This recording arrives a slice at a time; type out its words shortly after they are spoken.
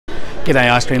G'day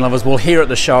ice cream lovers. Well, here at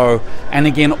the show and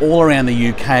again all around the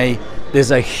UK,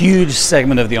 there's a huge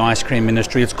segment of the ice cream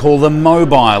industry. It's called the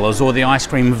mobilers, or the ice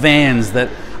cream vans that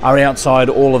are outside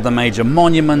all of the major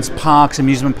monuments, parks,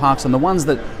 amusement parks, and the ones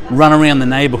that run around the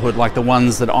neighbourhood, like the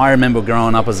ones that I remember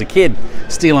growing up as a kid,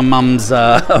 stealing mum's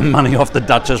money off the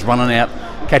Duchess, running out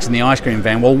catching the ice cream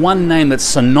van. Well, one name that's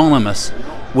synonymous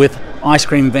with ice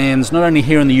cream vans, not only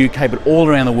here in the UK but all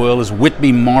around the world, is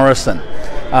Whitby Morrison.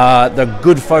 The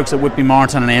good folks at Whitby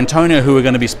Morrison and Antonio, who we're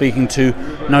going to be speaking to,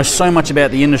 know so much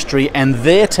about the industry, and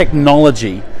their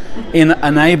technology in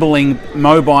enabling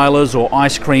mobilers or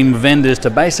ice cream vendors to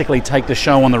basically take the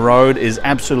show on the road is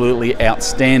absolutely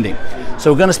outstanding.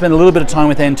 So we're going to spend a little bit of time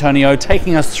with Antonio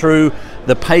taking us through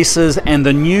the paces and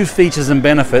the new features and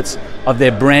benefits of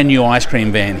their brand new ice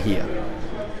cream van here.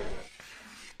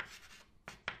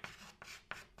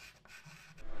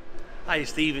 Hi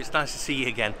Steve, it's nice to see you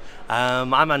again.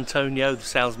 I'm Antonio, the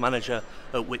sales manager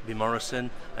at Whitby Morrison,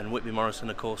 and Whitby Morrison,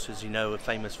 of course, as you know, are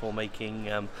famous for making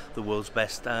the world's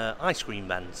best ice cream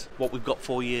vans. What we've got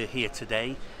for you here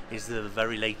today is the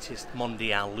very latest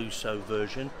Mondial Lusso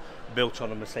version, built on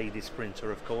a Mercedes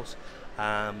Sprinter, of course.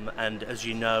 And as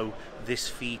you know, this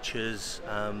features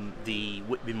the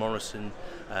Whitby Morrison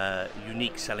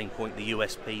unique selling point, the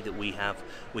USP that we have,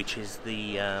 which is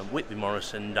the Whitby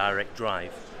Morrison direct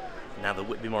drive. Now, the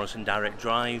Whitby Morrison direct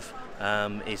drive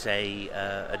is a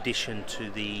addition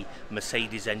to the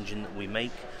Mercedes engine that we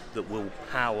make that will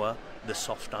power the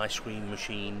soft ice cream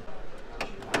machine.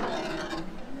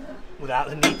 Without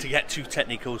the need to get too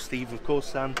technical, Steve, of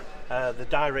course, the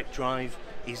direct drive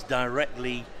is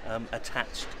directly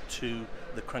attached to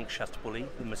the crankshaft pulley,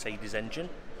 the Mercedes engine,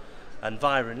 and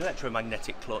via an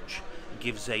electromagnetic clutch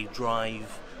gives a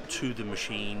drive to the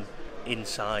machine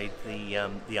inside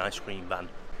the ice cream van.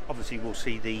 Obviously, we'll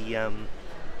see the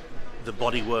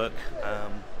bodywork.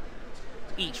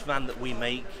 Each van that we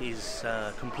make is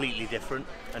completely different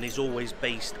and is always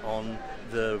based on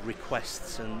the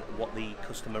requests and what the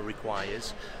customer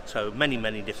requires. So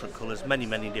many different colours, many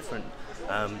different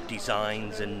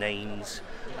designs and names,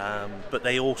 but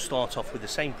they all start off with the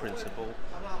same principle.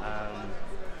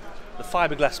 The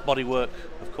fiberglass bodywork,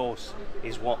 of course,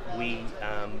 is what we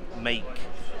make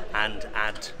and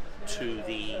add to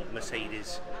the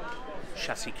Mercedes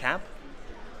chassis cab.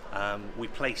 We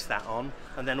place that on,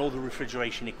 and then all the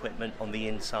refrigeration equipment on the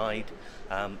inside,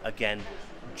 again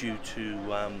due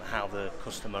to how the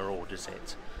customer orders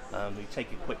it. You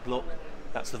take a quick look,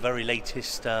 that's the very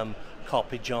latest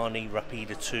Carpigiani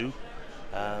Rapida 2,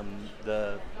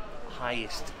 the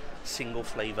highest single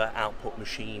flavour output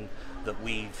machine that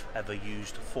we've ever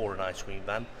used for an ice cream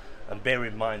van. And bear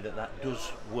in mind that that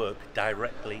does work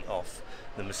directly off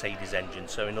the Mercedes engine.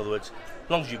 So in other words, as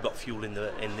long as you've got fuel in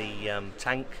the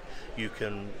tank, you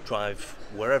can drive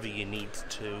wherever you need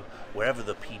to, wherever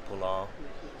the people are,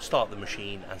 start the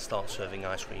machine and start serving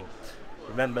ice cream.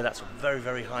 Remember, that's a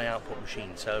very high output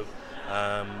machine. So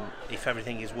if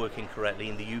everything is working correctly,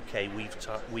 in the UK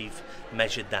we've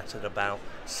measured that at about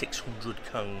 600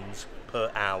 cones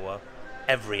per hour,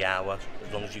 every hour,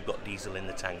 as long as you've got diesel in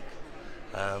the tank.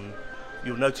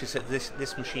 You'll notice that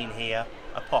this machine here,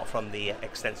 apart from the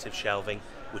extensive shelving,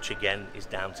 which again is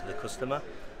down to the customer,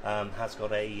 has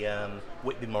got a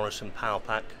Whitby Morrison power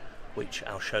pack, which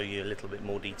I'll show you a little bit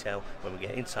more detail when we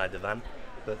get inside the van.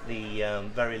 But the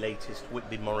very latest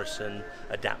Whitby Morrison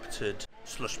adapted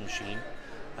slush machine,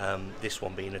 this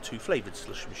one being a 2-flavoured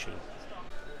slush machine.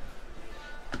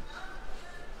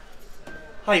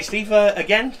 Hi Steve,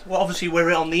 again. Well, obviously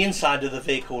we're on the inside of the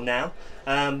vehicle now.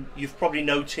 You've probably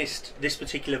noticed this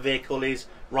particular vehicle is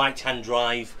right-hand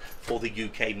drive for the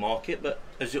UK market, but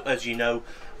as you know,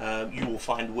 you will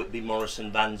find Whitby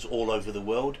Morrison vans all over the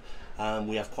world.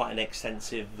 We have quite an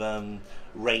extensive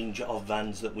range of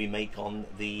vans that we make on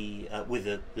the with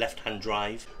a left-hand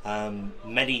drive.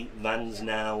 Many vans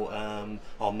now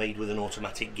are made with an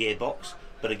automatic gearbox,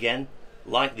 but again,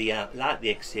 like the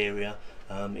exterior,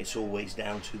 it's always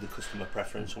down to the customer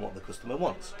preference and what the customer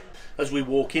wants. As we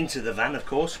walk into the van, of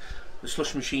course, the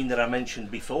slush machine that I mentioned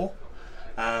before,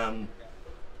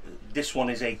 this one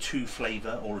is a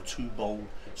 2-flavour or a 2-bowl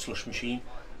slush machine,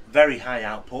 very high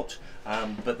output,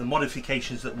 but the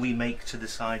modifications that we make to the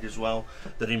side as well,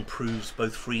 that improves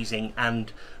both freezing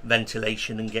and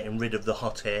ventilation and getting rid of the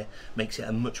hot air, makes it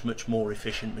a much more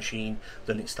efficient machine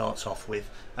than it starts off with.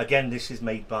 Again, this is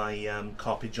made by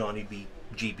Carpigiani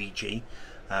GBG.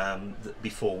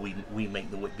 Before we make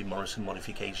the Whitby Morrison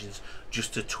modifications,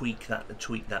 just to tweak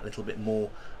that little bit more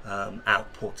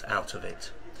output out of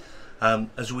it.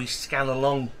 As we scan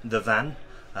along the van,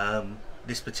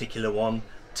 this particular one,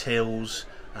 tills,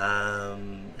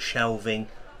 shelving,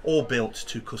 all built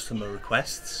to customer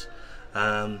requests.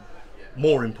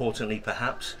 More importantly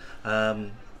perhaps,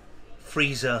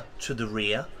 freezer to the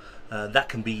rear. That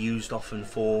can be used often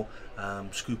for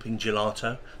scooping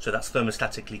gelato, so that's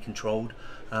thermostatically controlled,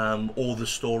 or the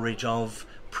storage of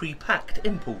pre-packed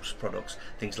impulse products,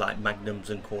 things like magnums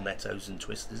and cornettos and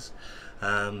twisters,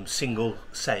 single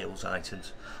sales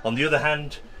items. On the other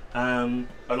hand,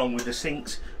 along with the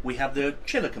sinks, we have the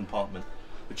chiller compartment.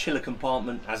 The chiller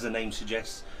compartment, as the name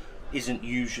suggests, isn't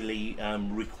usually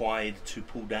required to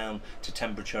pull down to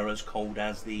temperature as cold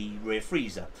as the rear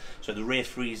freezer. So the rear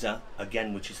freezer,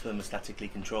 again, which is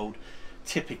thermostatically controlled,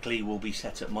 typically will be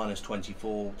set at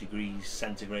 -24 degrees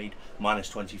centigrade,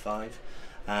 -25,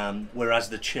 whereas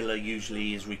the chiller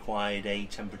usually is required a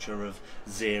temperature of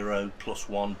 0,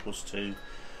 +1, +2,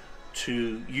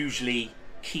 to usually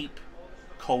keep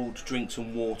cold drinks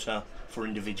and water for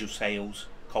individual sales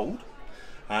cold.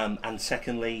 And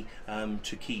secondly,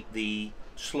 to keep the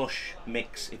slush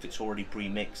mix, if it's already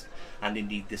pre-mixed, and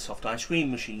indeed the soft ice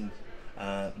cream machine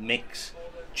mix,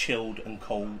 chilled and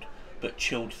cold, but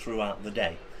chilled throughout the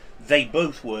day. They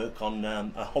both work on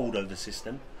a holdover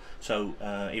system, so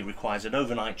it requires an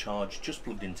overnight charge just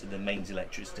plugged into the mains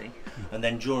electricity, and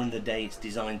then during the day it's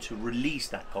designed to release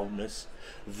that coldness,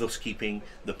 thus keeping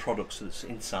the products that's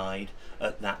inside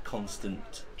at that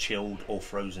constant chilled or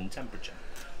frozen temperature.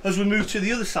 As we move to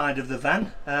the other side of the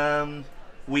van,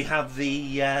 we have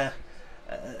the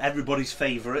everybody's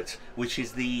favourite, which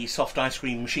is the soft ice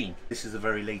cream machine. This is the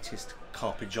very latest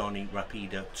Carpigiani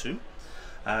Rapido 2.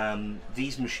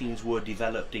 These machines were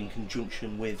developed in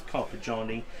conjunction with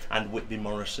Carpigiani and Whitby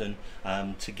Morrison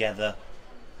together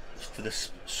for the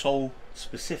sole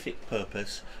specific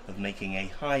purpose of making a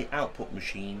high output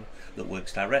machine that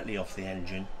works directly off the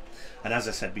engine. And as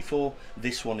I said before,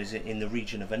 this one is in the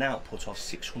region of an output of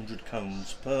 600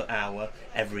 cones per hour,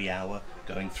 every hour,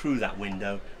 going through that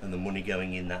window and the money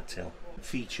going in that till. It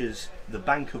features the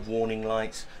bank of warning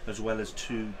lights as well as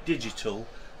 2 digital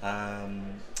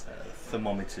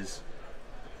thermometers.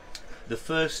 The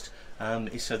first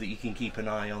is so that you can keep an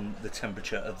eye on the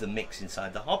temperature of the mix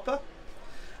inside the hopper,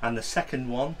 and the second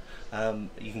one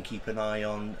you can keep an eye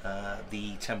on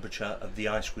the temperature of the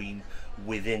ice cream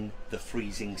within the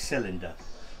freezing cylinder,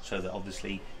 so that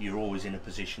obviously you're always in a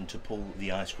position to pull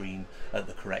the ice cream at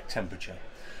the correct temperature.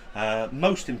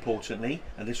 Most importantly,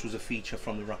 and this was a feature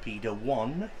from the Rapido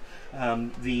 1,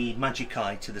 the magic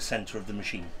eye to the center of the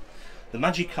machine. The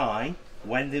magic eye,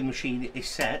 when the machine is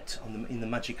set in the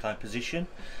magic eye position,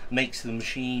 makes the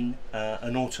machine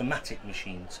an automatic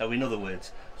machine. So in other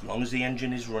words, as long as the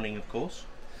engine is running, of course,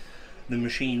 the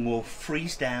machine will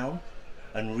freeze down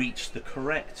and reach the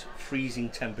correct freezing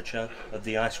temperature of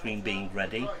the ice cream being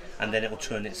ready, and then it will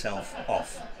turn itself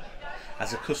off.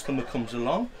 As a customer comes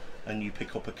along and you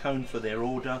pick up a cone for their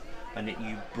order and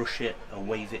you brush it or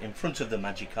wave it in front of the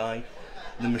magic eye,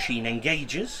 the machine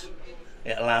engages.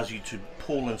 It allows you to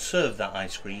pull and serve that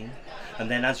ice cream, and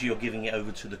then as you're giving it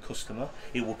over to the customer,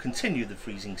 it will continue the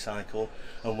freezing cycle,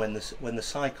 and when the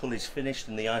cycle is finished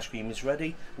and the ice cream is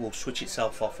ready, it will switch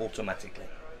itself off automatically.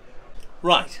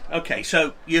 Right, okay,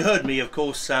 so you heard me, of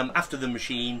course. After the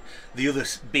machine, the other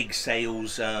big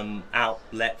sales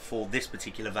outlet for this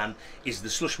particular van is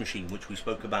the slush machine, which we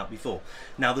spoke about before.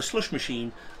 Now the slush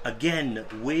machine, again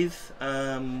with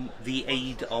the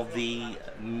aid of the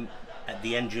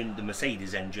engine, the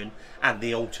Mercedes engine and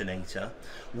the alternator,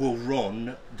 will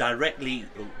run directly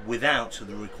without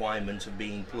the requirement of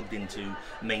being plugged into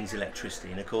mains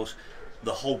electricity. And of course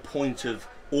the whole point of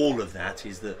all of that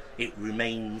is that it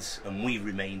remains, and we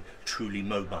remain, truly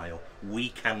mobile. We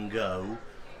can go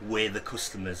where the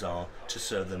customers are to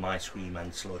serve them ice cream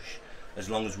and slush, as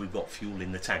long as we've got fuel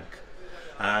in the tank.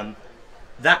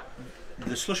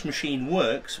 The slush machine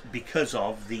works because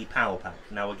of the power pack.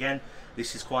 Now again,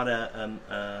 this is quite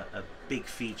a big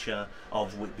feature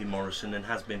of Whitby Morrison, and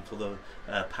has been for the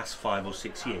past 5 or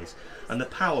 6 years. And the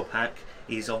power pack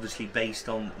is obviously based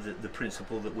on the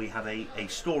principle that we have a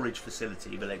storage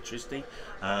facility of electricity,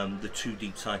 the 2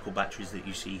 deep cycle batteries that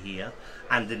you see here,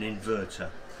 and an inverter.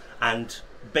 And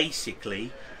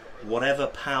basically, whatever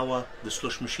power the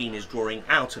slush machine is drawing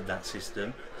out of that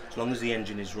system, as long as the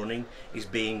engine is running, is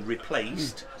being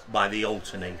replaced by the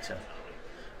alternator.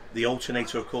 The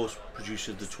alternator, of course,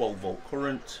 produces the 12-volt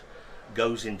current,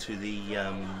 goes into the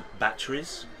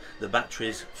batteries. The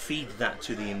batteries feed that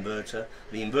to the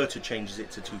inverter changes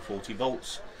it to 240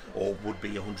 volts, or would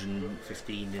be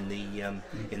 115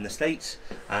 in the States,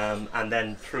 and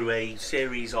then through a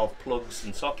series of plugs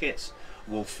and sockets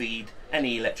will feed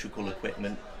any electrical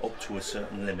equipment up to a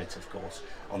certain limit, of course.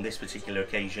 On this particular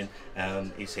occasion,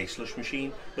 it's a slush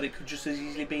machine, but it could just as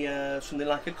easily be something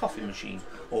like a coffee machine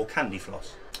or candy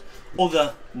floss.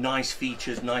 Other nice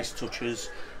features, nice touches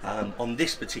on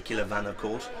this particular van, of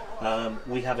course,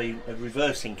 we have a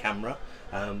reversing camera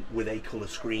with a colour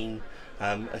screen.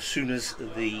 As soon as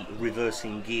the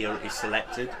reversing gear is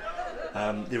selected,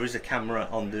 there is a camera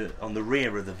on the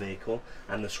rear of the vehicle,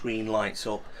 and the screen lights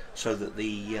up so that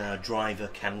the driver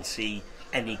can see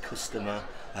any customer,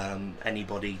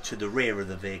 anybody to the rear of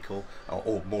the vehicle,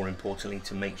 or more importantly,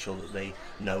 to make sure that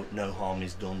no harm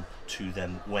is done to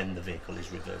them when the vehicle is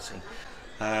reversing.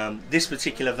 This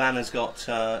particular van has got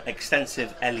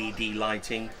extensive LED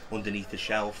lighting underneath the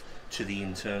shelf to the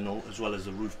internal, as well as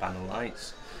the roof panel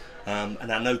lights.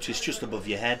 And I noticed just above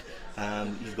your head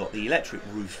you've got the electric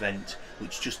roof vent,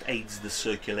 which just aids the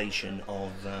circulation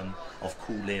of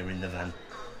cool air in the van.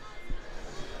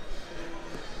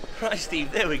 Right,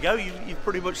 Steve, there we go. You've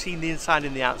pretty much seen the inside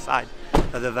and the outside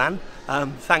of the van.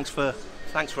 Thanks for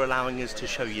allowing us to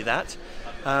show you that.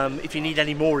 If you need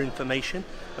any more information,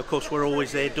 of course, we're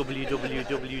always there,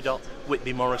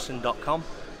 www.whitbymorrison.com.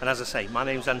 And as I say, my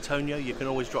name's Antonio. You can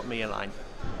always drop me a line.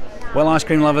 Well, ice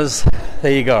cream lovers,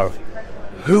 there you go.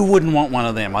 Who wouldn't want one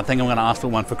of them? I think I'm going to ask for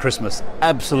one for Christmas.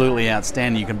 Absolutely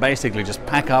outstanding. You can basically just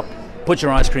pack up, put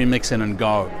your ice cream mix in and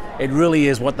go. It really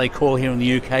is what they call here in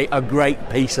the UK a great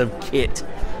piece of kit.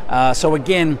 So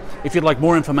again, if you'd like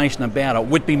more information about it,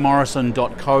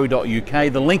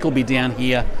 whitbymorrison.co.uk. The link will be down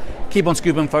here. Keep on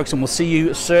scooping, folks, and we'll see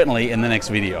you certainly in the next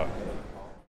video.